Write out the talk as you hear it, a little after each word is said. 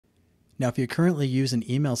Now, if you currently use an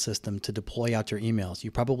email system to deploy out your emails,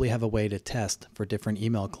 you probably have a way to test for different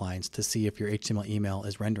email clients to see if your HTML email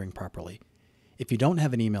is rendering properly. If you don't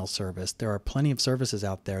have an email service, there are plenty of services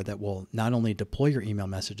out there that will not only deploy your email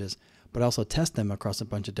messages, but also test them across a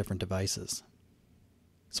bunch of different devices.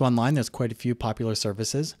 So online, there's quite a few popular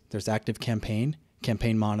services. There's ActiveCampaign,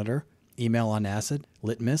 Campaign Monitor, Email on Acid,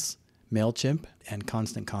 Litmus, MailChimp, and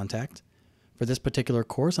Constant Contact. For this particular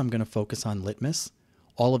course, I'm going to focus on Litmus.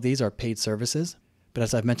 All of these are paid services, but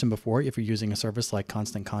as I've mentioned before, if you're using a service like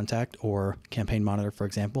Constant Contact or Campaign Monitor, for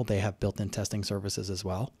example, they have built-in testing services as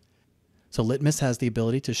well. So Litmus has the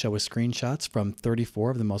ability to show us screenshots from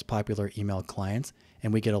 34 of the most popular email clients,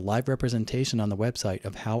 and we get a live representation on the website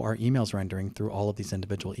of how our email's rendering through all of these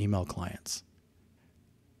individual email clients.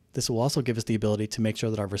 This will also give us the ability to make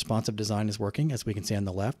sure that our responsive design is working, as we can see on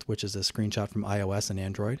the left, which is a screenshot from iOS and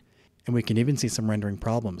Android. And we can even see some rendering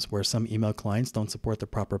problems where some email clients don't support the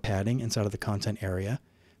proper padding inside of the content area.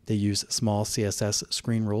 They use small CSS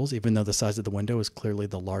screen rules, even though the size of the window is clearly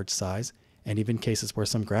the large size, and even cases where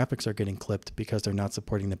some graphics are getting clipped because they're not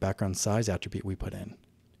supporting the background size attribute we put in.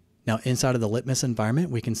 Now, inside of the Litmus environment,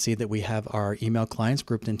 we can see that we have our email clients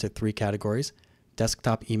grouped into 3 categories: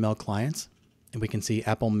 desktop email clients, and we can see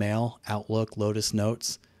Apple Mail, Outlook, Lotus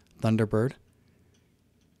Notes, Thunderbird.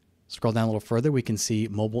 Scroll down a little further, we can see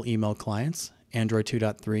mobile email clients, Android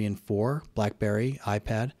 2.3 and 4, Blackberry,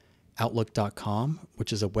 iPad, Outlook.com,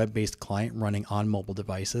 which is a web-based client running on mobile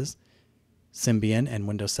devices, Symbian, and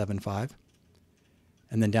Windows 7.5.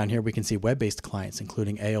 And then down here we can see web-based clients,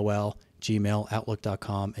 including AOL, Gmail,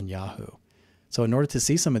 Outlook.com, and Yahoo. So in order to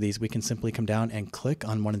see some of these, we can simply come down and click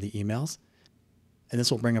on one of the emails, and this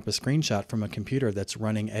will bring up a screenshot from a computer that's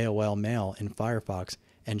running AOL Mail in Firefox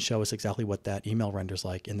and show us exactly what that email renders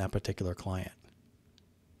like in that particular client.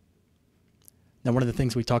 Now, one of the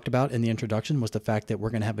things we talked about in the introduction was the fact that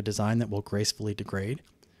we're going to have a design that will gracefully degrade.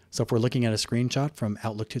 So if we're looking at a screenshot from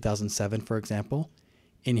Outlook 2007, for example,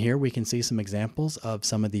 in here we can see some examples of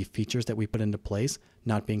some of the features that we put into place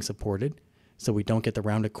not being supported. So we don't get the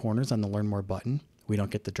rounded corners on the Learn More button, we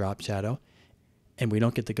don't get the drop shadow, and we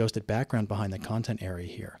don't get the ghosted background behind the content area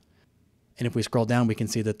here. And if we scroll down, we can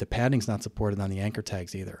see that the padding's not supported on the anchor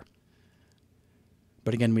tags either.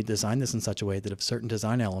 But again, we designed this in such a way that if certain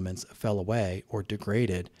design elements fell away or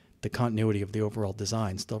degraded, the continuity of the overall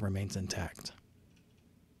design still remains intact.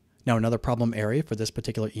 Now, another problem area for this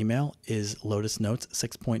particular email is Lotus Notes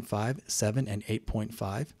 6.5, 7, and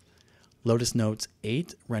 8.5. Lotus Notes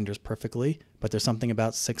 8 renders perfectly, but there's something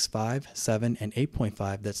about 6.5, 7, and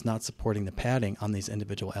 8.5 that's not supporting the padding on these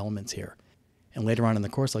individual elements here. And later on in the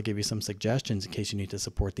course, I'll give you some suggestions in case you need to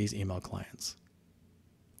support these email clients.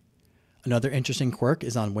 Another interesting quirk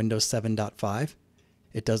is on Windows 7.5.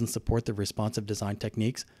 It doesn't support the responsive design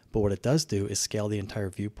techniques, but what it does do is scale the entire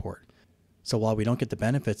viewport. So while we don't get the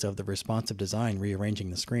benefits of the responsive design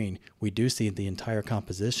rearranging the screen, we do see the entire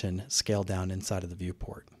composition scale down inside of the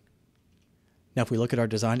viewport. Now, if we look at our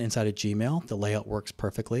design inside of Gmail, the layout works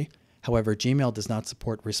perfectly. However, Gmail does not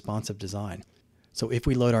support responsive design. So if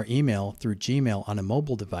we load our email through Gmail on a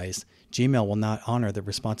mobile device, Gmail will not honor the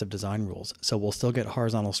responsive design rules. So we'll still get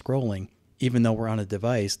horizontal scrolling, even though we're on a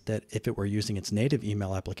device that, if it were using its native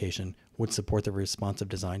email application, would support the responsive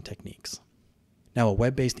design techniques. Now, a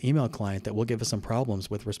web-based email client that will give us some problems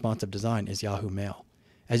with responsive design is Yahoo Mail.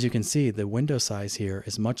 As you can see, the window size here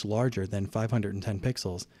is much larger than 510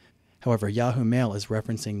 pixels. However, Yahoo Mail is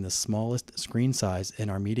referencing the smallest screen size in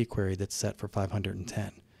our media query that's set for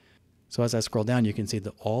 510. So as I scroll down, you can see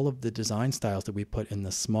that all of the design styles that we put in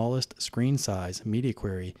the smallest screen size media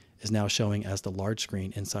query is now showing as the large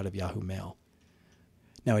screen inside of Yahoo Mail.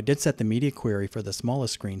 Now, I did set the media query for the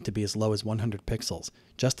smallest screen to be as low as 100 pixels,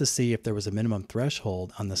 just to see if there was a minimum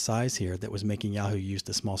threshold on the size here that was making Yahoo use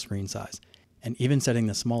the small screen size. And even setting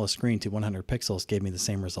the smallest screen to 100 pixels gave me the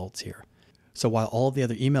same results here. So while all of the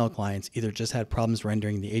other email clients either just had problems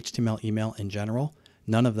rendering the HTML email in general,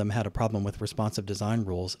 none of them had a problem with responsive design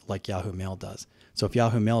rules like Yahoo Mail does. So if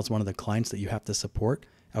Yahoo Mail is one of the clients that you have to support,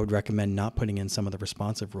 I would recommend not putting in some of the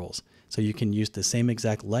responsive rules. So you can use the same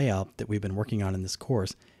exact layout that we've been working on in this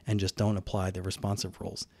course and just don't apply the responsive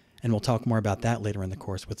rules. And we'll talk more about that later in the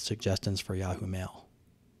course with suggestions for Yahoo Mail.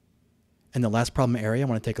 And the last problem area I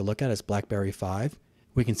want to take a look at is Blackberry 5.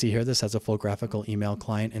 We can see here this has a full graphical email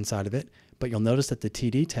client inside of it, but you'll notice that the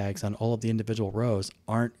TD tags on all of the individual rows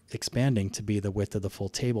aren't expanding to be the width of the full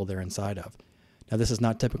table they're inside of. Now, this is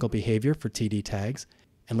not typical behavior for TD tags,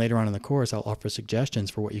 and later on in the course I'll offer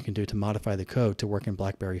suggestions for what you can do to modify the code to work in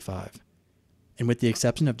Blackberry 5. And with the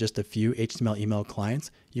exception of just a few HTML email clients,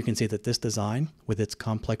 you can see that this design, with its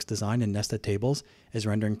complex design and nested tables, is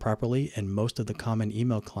rendering properly in most of the common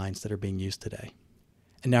email clients that are being used today.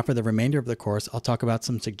 And now for the remainder of the course, I'll talk about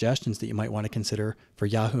some suggestions that you might want to consider for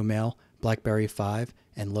Yahoo Mail, Blackberry 5,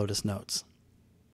 and Lotus Notes.